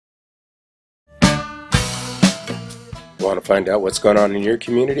Want to find out what's going on in your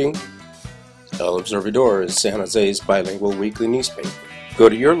community? El Observador is San Jose's bilingual weekly newspaper. Go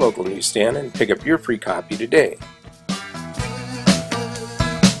to your local newsstand and pick up your free copy today.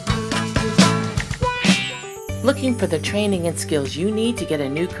 Looking for the training and skills you need to get a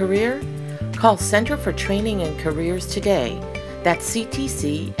new career? Call Center for Training and Careers today. That's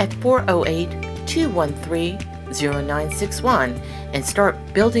CTC at 408-213-0961 and start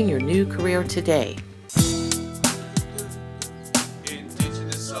building your new career today.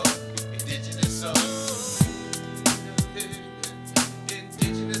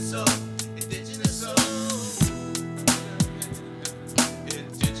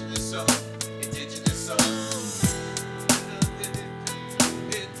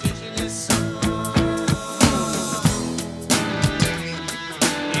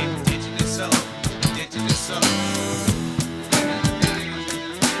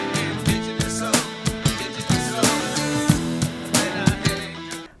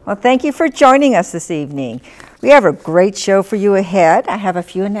 Well, thank you for joining us this evening. We have a great show for you ahead. I have a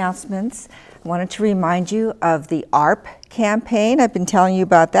few announcements. I wanted to remind you of the ARP campaign. I've been telling you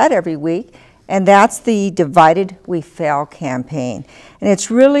about that every week, and that's the Divided We Fail campaign. And it's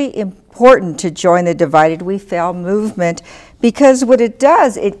really important to join the Divided We Fail movement because what it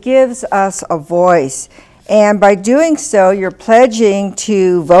does, it gives us a voice. And by doing so, you're pledging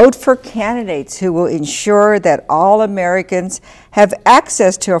to vote for candidates who will ensure that all Americans have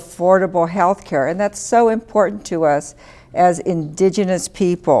access to affordable health care. And that's so important to us as Indigenous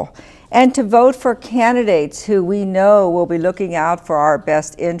people. And to vote for candidates who we know will be looking out for our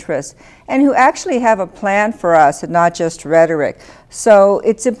best interests and who actually have a plan for us and not just rhetoric. So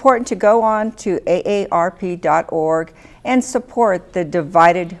it's important to go on to aarp.org and support the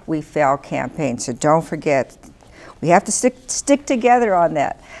Divided We Fail campaign. So don't forget, we have to stick together on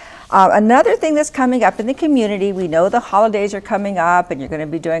that. Another thing that's coming up in the community, we know the holidays are coming up and you're going to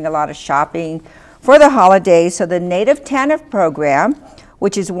be doing a lot of shopping for the holidays. So the Native TANF program,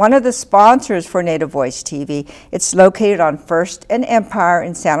 which is one of the sponsors for Native Voice TV, it's located on First and Empire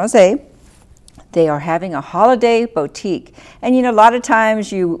in San Jose. They are having a holiday boutique. And you know, a lot of times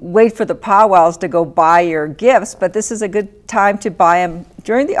you wait for the powwows to go buy your gifts, but this is a good time to buy them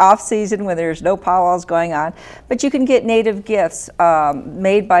during the off season when there's no powwows going on. But you can get Native gifts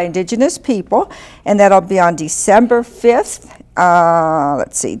made by Indigenous people, and that'll be on December 5th.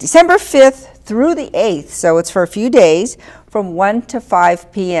 December 5th through the 8th, so it's for a few days from 1 to 5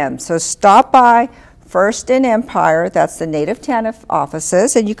 p.m. So stop by First and Empire, that's the Native TANF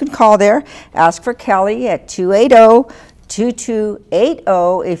offices, and you can call there, ask for Kelly at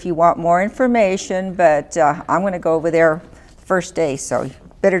 280-2280 if you want more information, but I'm going to go over there first day, so you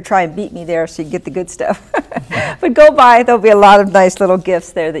better try and beat me there so you get the good stuff. But go by, there'll be a lot of nice little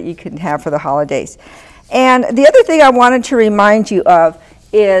gifts there that you can have for the holidays. And the other thing I wanted to remind you of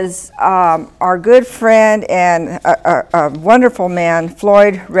is our good friend and a wonderful man,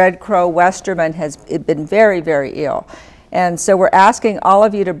 Floyd Red Crow Westerman, has been very, very ill. And so we're asking all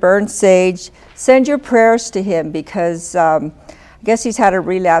of you to burn sage, send your prayers to him because I guess he's had a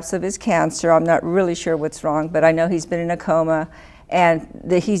relapse of his cancer. I'm not really sure what's wrong, but I know he's been in a coma and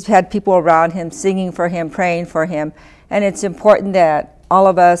he's had people around him singing for him, praying for him. And it's important that all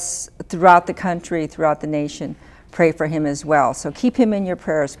of us throughout the country, throughout the nation, pray for him as well. So keep him in your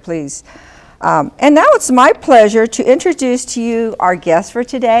prayers, please. And now it's my pleasure to introduce to you our guests for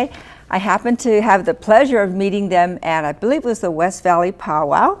today. I happen to have the pleasure of meeting them at, I believe it was the West Valley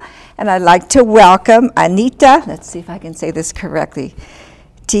Powwow. And I'd like to welcome Anita, let's see if I can say this correctly,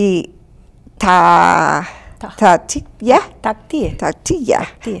 Tahityé,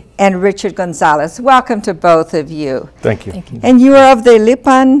 and Richard Gonzales. Welcome to both of you. Thank you. Thank you. And you are of the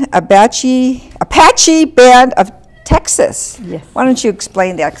Lipan Apache Band of Texas. Yes. Why don't you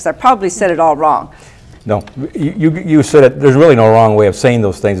explain that? Because I probably said it all wrong. No, you said it. There's really no wrong way of saying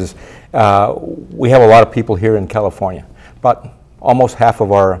those things. We have a lot of people here in California. About almost half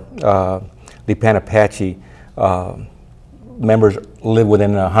of our Lipan Apache members live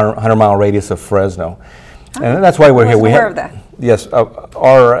within a 100-mile radius of Fresno. And that's why we're here. Aware of that. Yes,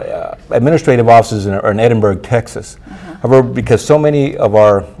 our administrative offices are in Edinburgh, Texas. However, because so many of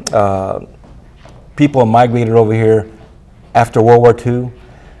our people migrated over here after World War II,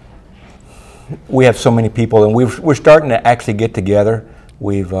 we have so many people, and we're starting to actually get together.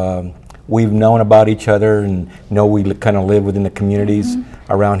 We've known about each other and know we kind of live within the communities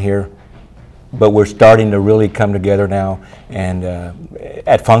around here. But we're starting to really come together now, and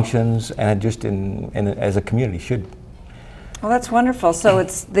at functions and just as a community should. Well, that's wonderful. So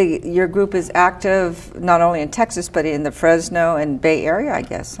it's your group is active not only in Texas but in the Fresno and Bay Area, I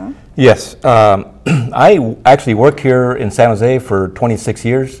guess, huh? Yes, I actually worked here in San Jose for 26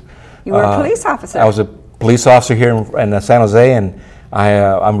 years. You were a police officer. I was a police officer here in San Jose, and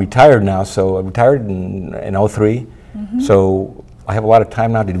I'm retired now. So I retired in '03. So I have a lot of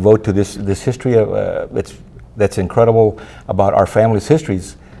time now to devote to this history of that's incredible about our family's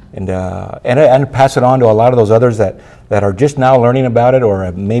histories, and pass it on to a lot of those others that are just now learning about it, or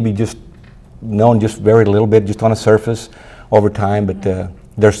have maybe just known just very little bit, just on the surface over time. But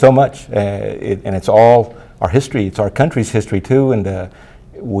there's so much, and it's all our history. It's our country's history too, and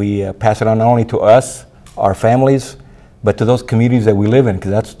we pass it on not only to us, our families, but to those communities that we live in,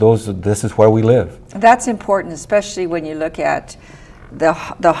 because this is where we live. That's important, especially when you look at the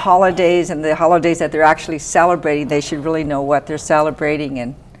holidays and the holidays that they're actually celebrating. They should really know what they're celebrating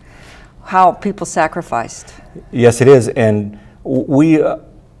and how people sacrificed. Yes, it is, and we.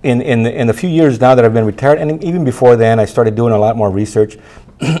 In the few years now that I've been retired, and even before then, I started doing a lot more research.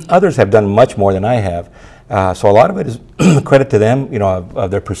 Others have done much more than I have, so a lot of it is credit to them, of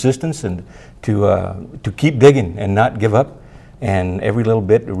their persistence and to keep digging and not give up. And every little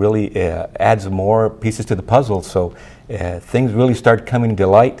bit really adds more pieces to the puzzle. So things really start coming to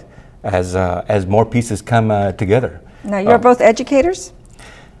light as more pieces come together. Now you're both educators?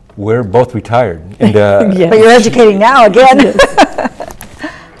 We're both retired, and yes. But you're educating now again.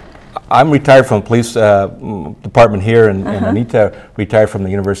 I'm retired from the police department here, and Anita retired from the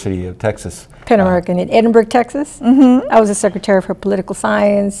University of Texas. Pan American in Edinburgh, Texas. I was a secretary for political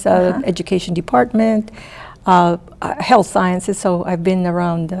science, education department, health sciences, so I've been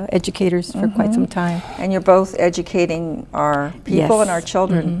around educators for quite some time. And you're both educating our people and our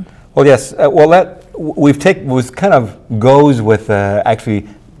children. Well, yes. Well, that was kind of goes with actually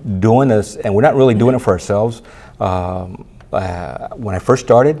doing this, and we're not really doing it for ourselves. When I first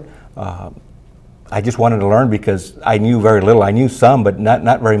started, I just wanted to learn because I knew very little. I knew some, but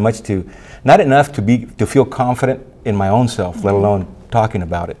not very much not enough to feel confident in my own self, let alone talking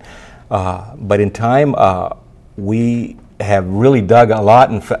about it. But in time, we have really dug a lot,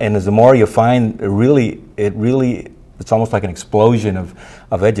 and as the more you find, it's almost like an explosion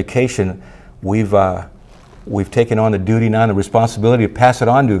of education. We've taken on the duty now and the responsibility to pass it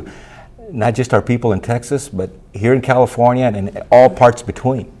on to not just our people in Texas, but here in California and all parts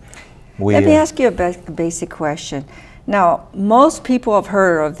between. Let me ask you a basic question. Now, most people have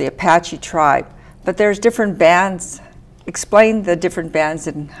heard of the Apache tribe, but there's different bands. Explain the different bands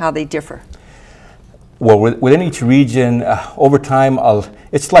and how they differ. Well, within each region, over time,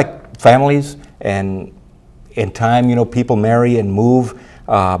 it's like families, and in time, people marry and move,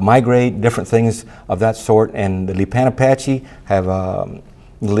 migrate, different things of that sort. And the Lipan Apache have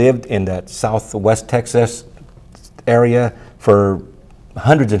lived in that southwest Texas area for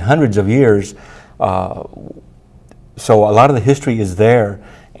hundreds and hundreds of years. So a lot of the history is there.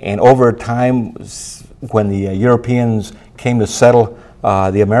 And over time, when the Europeans came to settle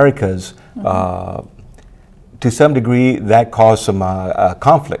the Americas, to some degree, that caused some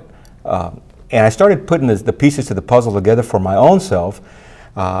conflict. And I started putting the pieces to the puzzle together for my own self,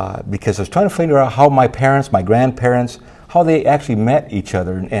 because I was trying to figure out how my parents, my grandparents, how they actually met each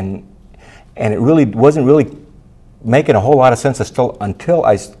other. And it really wasn't really making a whole lot of sense until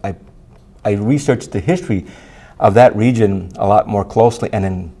I researched the history of that region a lot more closely,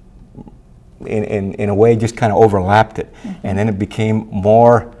 and in a way just kind of overlapped it. And then it became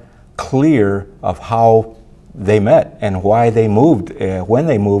more clear of how they met and why they moved, when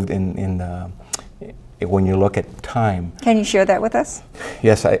they moved when you look at time. Can you share that with us?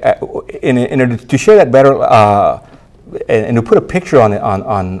 Yes, in order to share that better, and to put a picture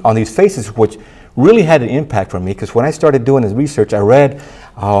on these faces, which really had an impact on me, because when I started doing this research, I read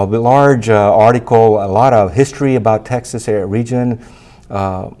a large article, a lot of history about Texas region,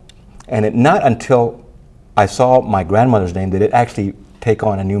 and not until I saw my grandmother's name did it actually take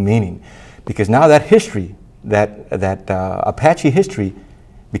on a new meaning, because now that history, that Apache history,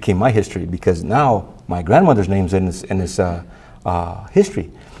 became my history, because now my grandmother's name's in this history.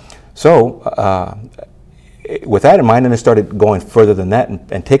 So with that in mind, then I started going further than that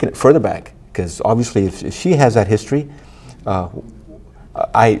and taking it further back, because obviously if she has that history,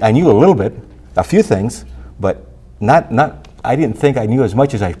 I knew a little bit, a few things, but not. I didn't think I knew as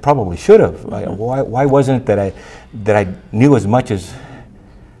much as I probably should have. Why wasn't it that I knew as much as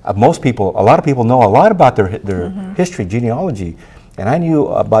most people? A lot of people know a lot about their history, genealogy, and I knew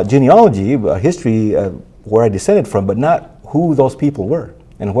about genealogy, history, where I descended from, but not who those people were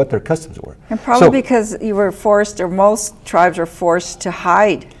and what their customs were. And probably because you were forced, or most tribes are forced to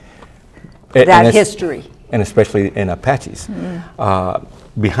hide that history. And especially in Apaches.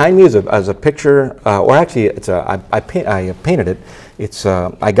 Behind me is a picture, or actually I painted it, It's,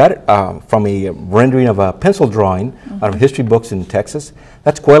 I got it from a rendering of a pencil drawing out of history books in Texas.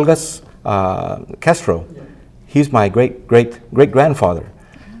 That's Cuelgas Castro. He's my great-grandfather.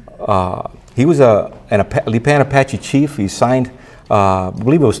 He was a Lipan Apache chief. He signed, I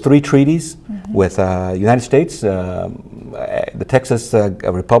believe it was 3 treaties with the United States, the Texas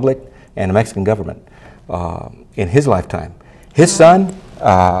Republic, and the Mexican government in his lifetime. His son,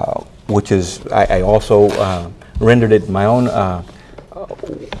 which is, I also rendered it my own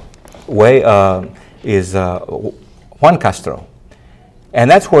way, is Juan Castro. And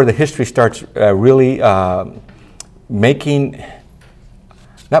that's where the history starts really not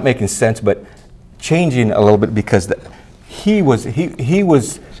making sense, but changing a little bit, because he was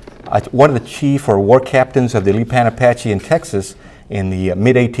one of the chief or war captains of the Lipan Apache in Texas in the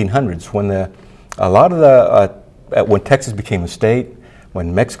mid-1800s, when when Texas became a state,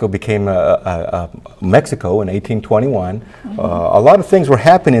 when Mexico became Mexico in 1821. A lot of things were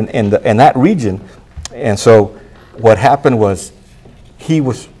happening in that region, and so what happened was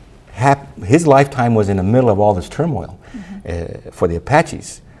his lifetime was in the middle of all this turmoil for the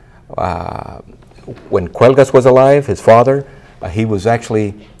Apaches. When Cuelgas was alive, his father, he was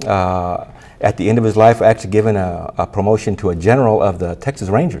actually, at the end of his life, actually given a promotion to a general of the Texas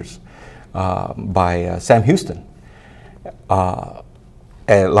Rangers by Sam Houston.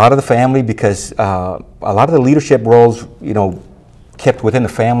 A lot of the family, because a lot of the leadership roles, kept within the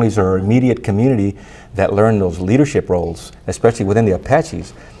families or immediate community that learned those leadership roles, especially within the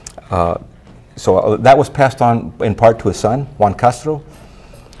Apaches. So that was passed on in part to his son, Juan Castro.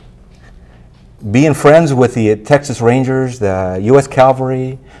 Being friends with the Texas Rangers, the U.S.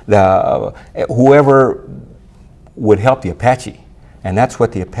 Cavalry, whoever would help the Apache. And that's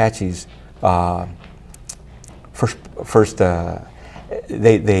what the Apaches first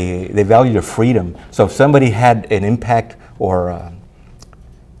they valued their freedom. So if somebody had an impact or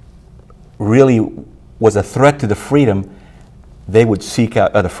really was a threat to the freedom, they would seek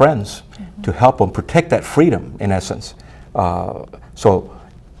out other friends to help them protect that freedom, in essence. So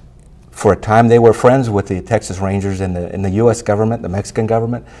for a time, they were friends with the Texas Rangers and the U.S. government, the Mexican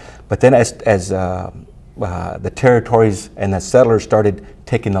government. But then as the territories and the settlers started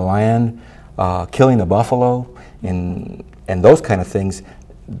taking the land, killing the buffalo, and those kind of things,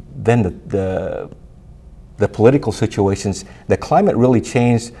 then the political situations, the climate really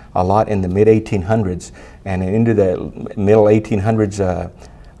changed a lot in the mid-1800s, and into the middle 1800s,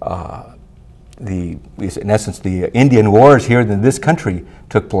 in essence, the Indian Wars here in this country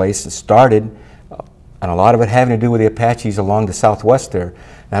took place. It started, and a lot of it having to do with the Apaches along the southwest there.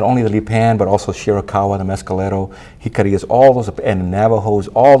 Not only the Lipan, but also Chiricahua, the Mescalero, Jicarillas, all those, and the Navajos,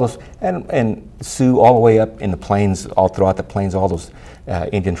 all those, and Sioux, all the way up in the plains, all throughout the plains, all those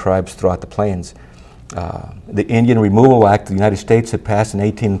Indian tribes throughout the plains. The Indian Removal Act of the United States had passed in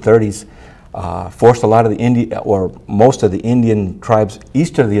the 1830s, forced a lot of most of the Indian tribes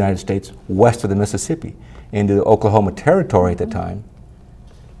east of the United States, west of the Mississippi, into the Oklahoma Territory at the time,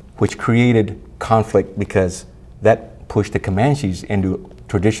 which created conflict because that pushed the Comanches into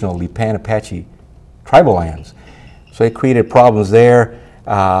traditional Lipan Apache tribal lands. So it created problems there,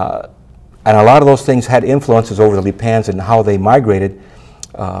 and a lot of those things had influences over the Lipans and how they migrated.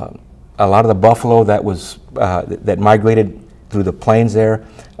 A lot of the buffalo that migrated through the plains there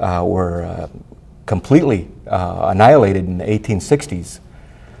were completely annihilated in the 1860s,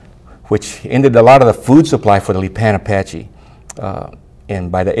 which ended a lot of the food supply for the Lipan Apache. And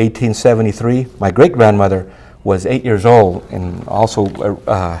by the 1873, my great-grandmother was 8 years old, and also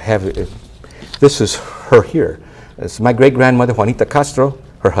this is her here. This is my great-grandmother, Anita Castro,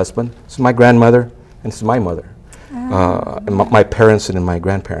 her husband. This is my grandmother, and this is my mother. And my parents and my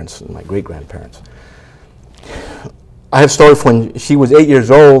grandparents and my great-grandparents. I have stories when she was 8 years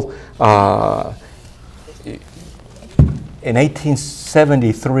old. In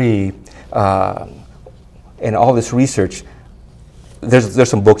 1873, and all this research, there's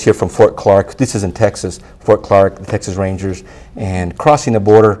some books here from Fort Clark. This is in Texas, Fort Clark, the Texas Rangers, and crossing the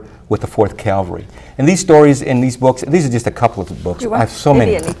border with the 4th Cavalry. And these stories in these books, these are just a couple of the books. I have so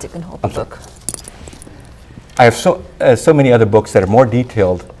many. Maybe Anita can hold the book. I have so many other books that are more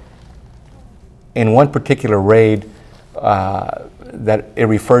detailed. In one particular raid that it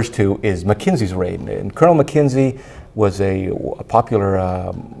refers to is McKenzie's raid. And Colonel McKenzie was a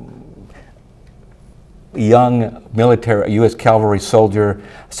popular young military U.S. cavalry soldier,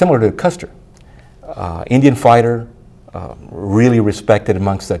 similar to Custer. Indian fighter, really respected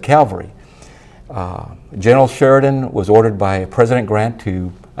amongst the cavalry. General Sheridan was ordered by President Grant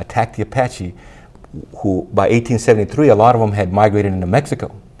to attack the Apache, who by 1873, a lot of them had migrated into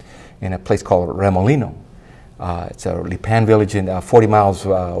Mexico in a place called Remolino. It's a Lipan village in 40 miles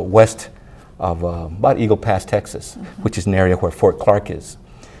west of about Eagle Pass, Texas, which is an area where Fort Clark is.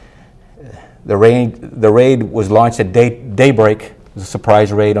 The raid was launched at daybreak. It was a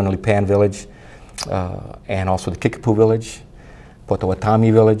surprise raid on the Lipan village and also the Kickapoo village, Potawatomi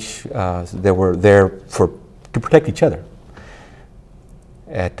village. They were there to protect each other.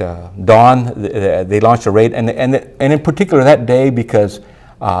 At dawn, they launched a raid, and in particular that day because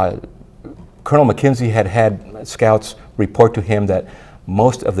Colonel McKenzie had scouts report to him that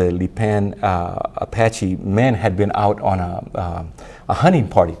most of the Lipan Apache men had been out on a hunting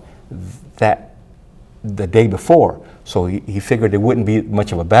party the day before. So he figured there wouldn't be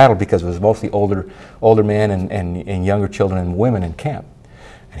much of a battle because it was mostly older men and younger children and women in camp.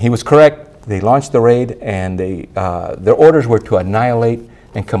 And he was correct. They launched the raid, and their orders were to annihilate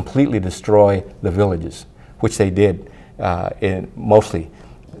and completely destroy the villages, which they did mostly.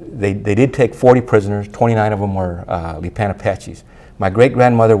 They did take 40 prisoners, 29 of them were Lipan Apaches. My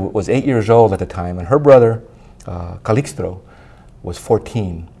great-grandmother was 8 years old at the time, and her brother, Castro, was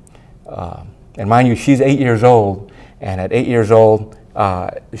 14. And mind you, she's 8 years old, and at 8 years old,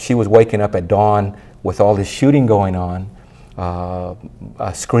 she was waking up at dawn with all this shooting going on,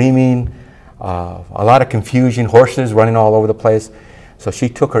 screaming, a lot of confusion, horses running all over the place. So she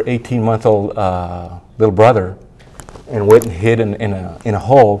took her 18-month-old little brother and went and hid in a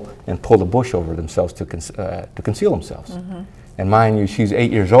hole and pulled a bush over themselves to conceal themselves. And mind you, she's 8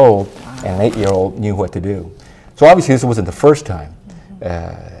 years old, and an 8-year-old knew what to do. So obviously this wasn't the first time.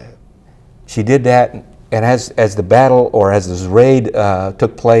 She did that, and as the battle, or as this raid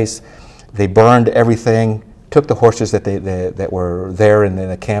took place, they burned everything, took the horses that were there in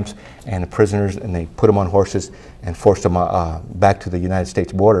the camps and the prisoners, and they put them on horses and forced them back to the United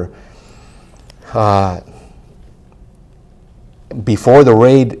States border. Before the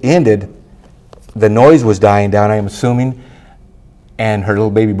raid ended, the noise was dying down, I'm assuming, and her little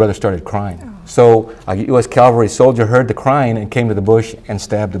baby brother started crying. Oh. So a U.S. cavalry soldier heard the crying and came to the bush and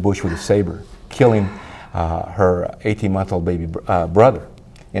stabbed the bush with a saber, killing her 18-month-old baby brother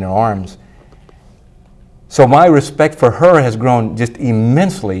in her arms. So my respect for her has grown just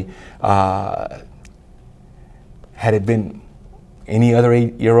immensely. Had it been any other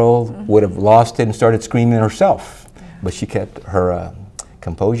 8-year-old, would have lost it and started screaming herself. But she kept her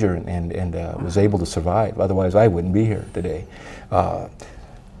composure and was able to survive. Otherwise, I wouldn't be here today.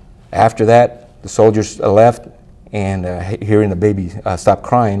 After that, the soldiers left, and hearing the baby stop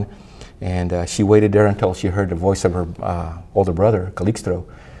crying, and she waited there until she heard the voice of her older brother, Castro,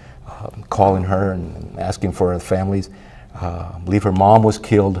 calling her and asking for her families. I believe her mom was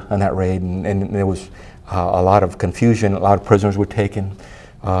killed on that raid, and there was a lot of confusion. A lot of prisoners were taken.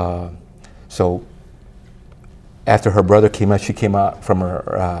 So after her brother came out, she came out from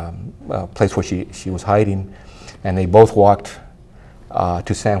her place where she was hiding, and they both walked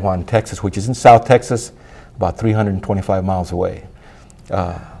to San Juan, Texas, which is in South Texas, about 325 miles away.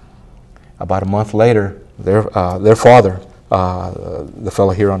 About a month later, their father, the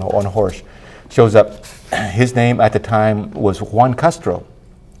fellow here on a horse, shows up. His name at the time was Juan Castro.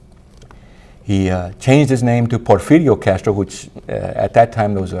 He changed his name to Porfirio Castro, which at that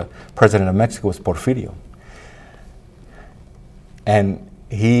time there was a president of Mexico, was Porfirio. And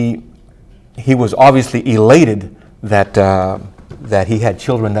he was obviously elated that that he had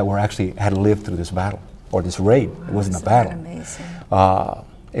children that were actually had lived through this battle or this raid. It wasn't a battle. Amazing.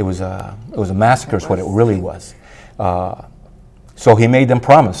 It was a massacre, is what it really was. So he made them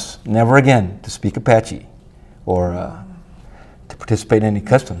promise never again to speak Apache or to participate in any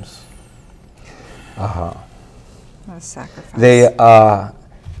customs. What a sacrifice.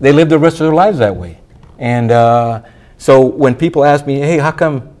 They lived the rest of their lives that way. And so when people ask me, hey, how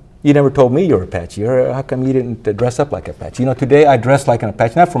come you never told me you're Apache, or how come you didn't dress up like Apache? You know, today I dress like an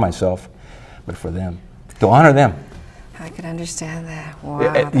Apache, not for myself, but for them, to honor them. I can understand that.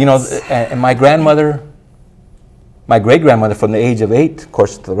 Wow. You know, and my grandmother, my great-grandmother from the age of 8, of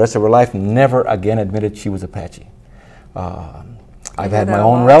course, the rest of her life, never again admitted she was Apache. I've had my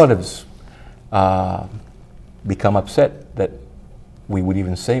own relatives become upset that we would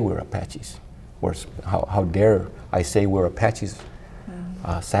even say we're Apaches. How dare I say we're Apaches?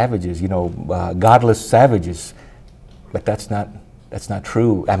 Savages, you know, godless savages. But that's not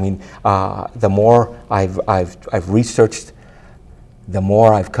true. I mean, the more I've researched, the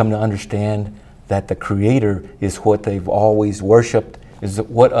more I've come to understand that the Creator is what they've always worshipped. Is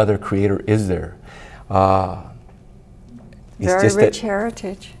what other Creator is there? Very rich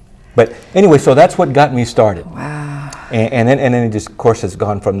heritage. But anyway, so that's what got me started. Wow. And then it just, of course, has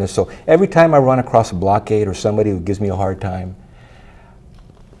gone from this. So every time I run across a blockade or somebody who gives me a hard time,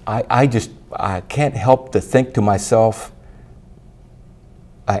 I just I can't help to think to myself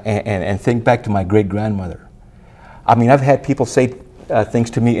and think back to my great-grandmother. I mean, I've had people say things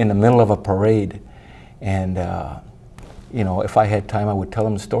to me in the middle of a parade, and you know, if I had time, I would tell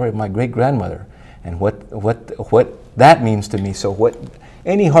them the story of my great-grandmother and what that means to me. So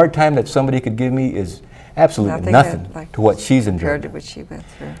any hard time that somebody could give me is absolutely nothing to what she's endured. To what she went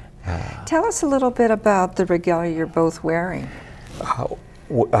through. Tell us a little bit about the regalia you're both wearing.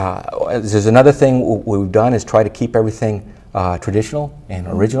 There's another thing we've done is try to keep everything traditional and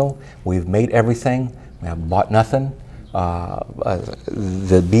original. We've made everything. We have bought nothing.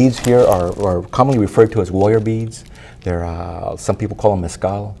 The beads here are commonly referred to as warrior beads. They're some people call them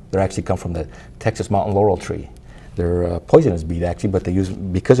mezcal. They actually come from the Texas mountain laurel tree. They're a poisonous bead actually, but they use,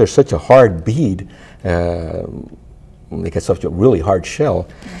 because they're such a hard bead, they get such a really hard shell.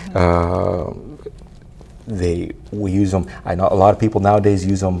 We use them. I know a lot of people nowadays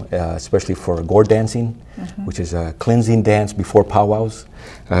use them, especially for gourd dancing, which is a cleansing dance before powwows.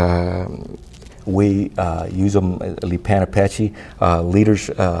 We use them, Lipan Apache, leaders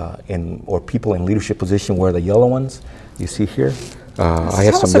or people in leadership position wear the yellow ones. You see here. I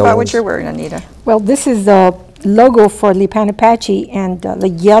have Tell some us yellow about ones. what you're wearing, Anita. Well, this is the logo for Lipan Apache, and the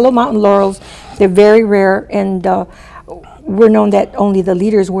yellow mountain laurels, they're very rare, and we're known that only the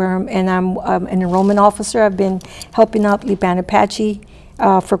leaders wear them, and I'm an enrollment officer. I've been helping out Lipan Apache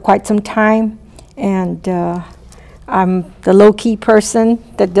for quite some time, and I'm the low-key person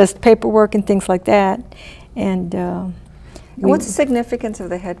that does paperwork and things like that. And what's the significance of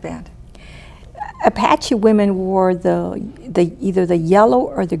the headband? Apache women wore either the yellow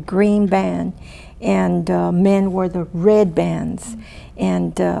or the green band, and men wore the red bands,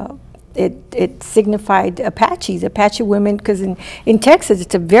 and it signified Apaches, Apache women, because in Texas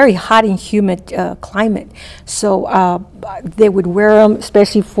it's a very hot and humid climate, so they would wear them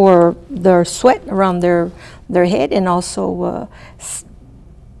especially for their sweat around their head, and also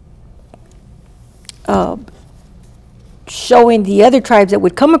showing the other tribes that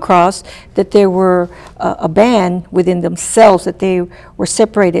would come across that there were a band within themselves, that they were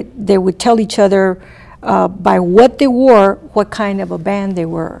separated. They would tell each other by what they wore what kind of a band they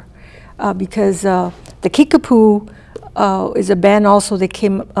were. Because the Kickapoo is a band also that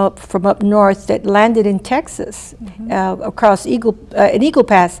came up from up north that landed in Texas, across an Eagle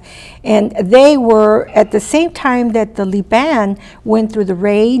Pass, and they were at the same time that the Lipan went through the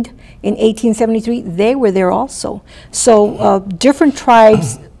raid in 1873. They were there also. So different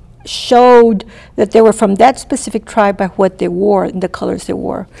tribes showed that they were from that specific tribe by what they wore and the colors they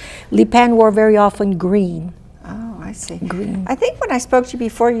wore. Lipan wore very often green. I see. Green. I think when I spoke to you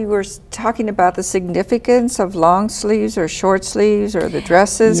before, you were talking about the significance of long sleeves or short sleeves or the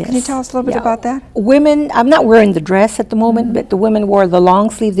dresses. Yes. Can you tell us a little bit about that? Women, I'm not wearing the dress at the moment, but the women wore the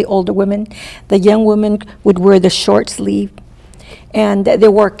long sleeve, the older women. The young women would wear the short sleeve. And they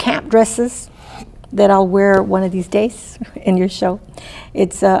wore camp dresses that I'll wear one of these days in your show.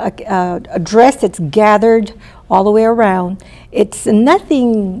 It's a dress that's gathered all the way around. It's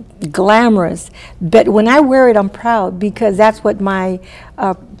nothing glamorous, but when I wear it, I'm proud, because that's what my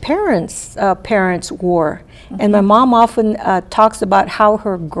parents wore. And my mom often talks about how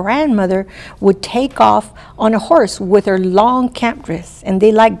her grandmother would take off on a horse with her long camp dress, and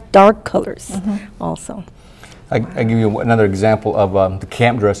they like dark colors also. I give you another example of the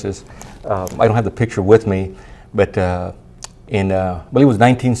camp dresses. I don't have the picture with me, but in, I believe it was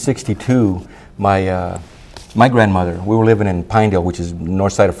 1962, my grandmother, we were living in Pinedale, which is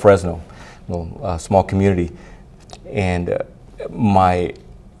north side of Fresno, a little small community, and my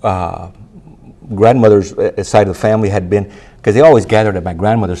grandmother's side of the family had been, because they always gathered at my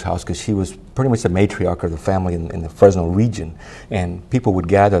grandmother's house, because she was pretty much the matriarch of the family in the Fresno region, and people would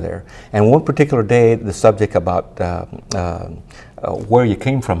gather there. And one particular day, the subject about where you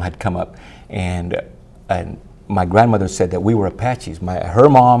came from had come up, and my grandmother said that we were Apaches. Her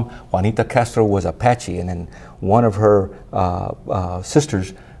mom, Anita Castro, was Apache, and then one of her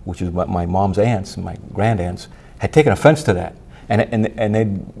sisters, which is my mom's aunts, my grandaunts, had taken offense to that,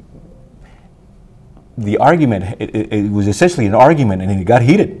 and the argument, it was essentially an argument, and it got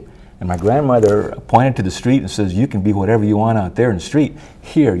heated. And my grandmother pointed to the street and says, "You can be whatever you want out there in the street.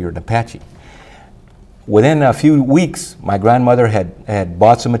 Here, you're an Apache." Within a few weeks, my grandmother had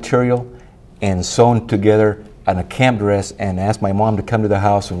bought some material and sewn together on a camp dress and asked my mom to come to the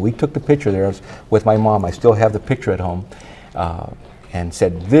house, and we took the picture there with my mom. I still have the picture at home, and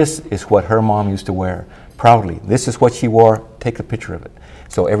said, "This is what her mom used to wear proudly. This is what she wore. Take a picture of it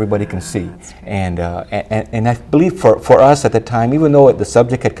so everybody can see." And I believe for us at the time, even though the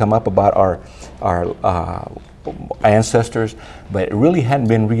subject had come up about our ancestors, but it really hadn't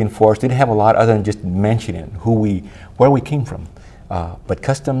been reinforced. Didn't have a lot other than just mentioning where we came from. But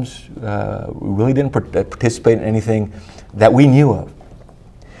customs really didn't participate in anything that we knew of.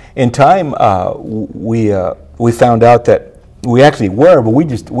 In time, we found out that we actually were, but we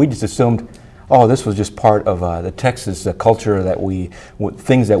just assumed, oh, this was just part of the Texas culture that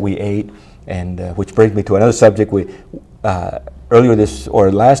things that we ate, and which brings me to another subject. Earlier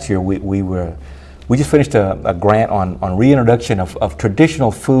last year, we just finished a grant on reintroduction of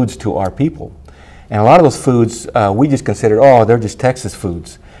traditional foods to our people. And a lot of those foods, we just considered, oh, they're just Texas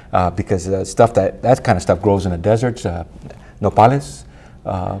foods, because that kind of stuff grows in the deserts, nopales.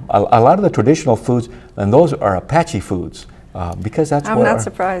 A lot of the traditional foods, and those are Apache foods, because that's I'm not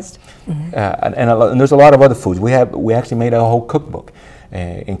surprised. And there's a lot of other foods. We actually made a whole cookbook,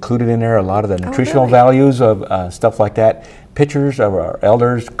 included in there a lot of the nutritional values of stuff like that, pictures of our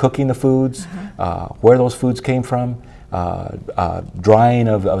elders cooking the foods, where those foods came from, drying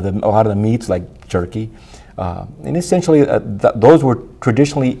of a lot of the meats like jerky, and essentially those were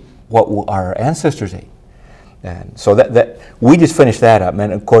traditionally what our ancestors ate. And so that we just finished that up,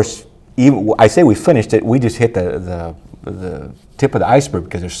 and of course, even I say we finished it, we just hit the tip of the iceberg,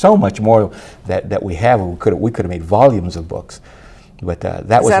 because there's so much more that we have. We could have made volumes of books, but that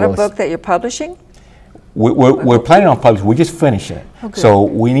was. Is that a book that you're publishing? We're planning on publishing. We just finished it, so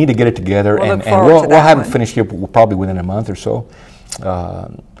we need to get it together, and we'll have it finished here probably within a month or so.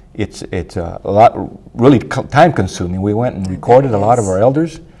 It's a lot, really time consuming. We went and recorded a lot of our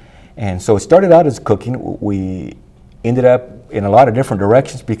elders. And so it started out as cooking. We ended up in a lot of different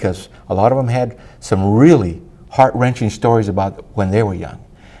directions, because a lot of them had some really heart-wrenching stories about when they were young.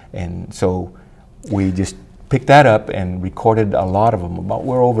 And so we just picked that up and recorded a lot of them.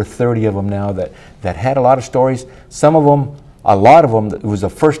 We're over 30 of them now that had a lot of stories. A lot of them, it was the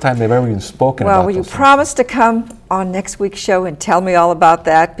first time they've ever even spoken about. Well, will you promise to come on next week's show and tell me all about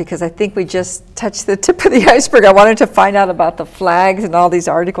that? Because I think we just touched the tip of the iceberg. I wanted to find out about the flags and all these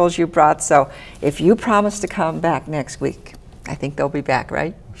articles you brought. So if you promise to come back next week, I think they'll be back,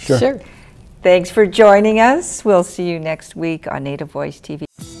 right? Sure. Thanks for joining us. We'll see you next week on Native Voice TV.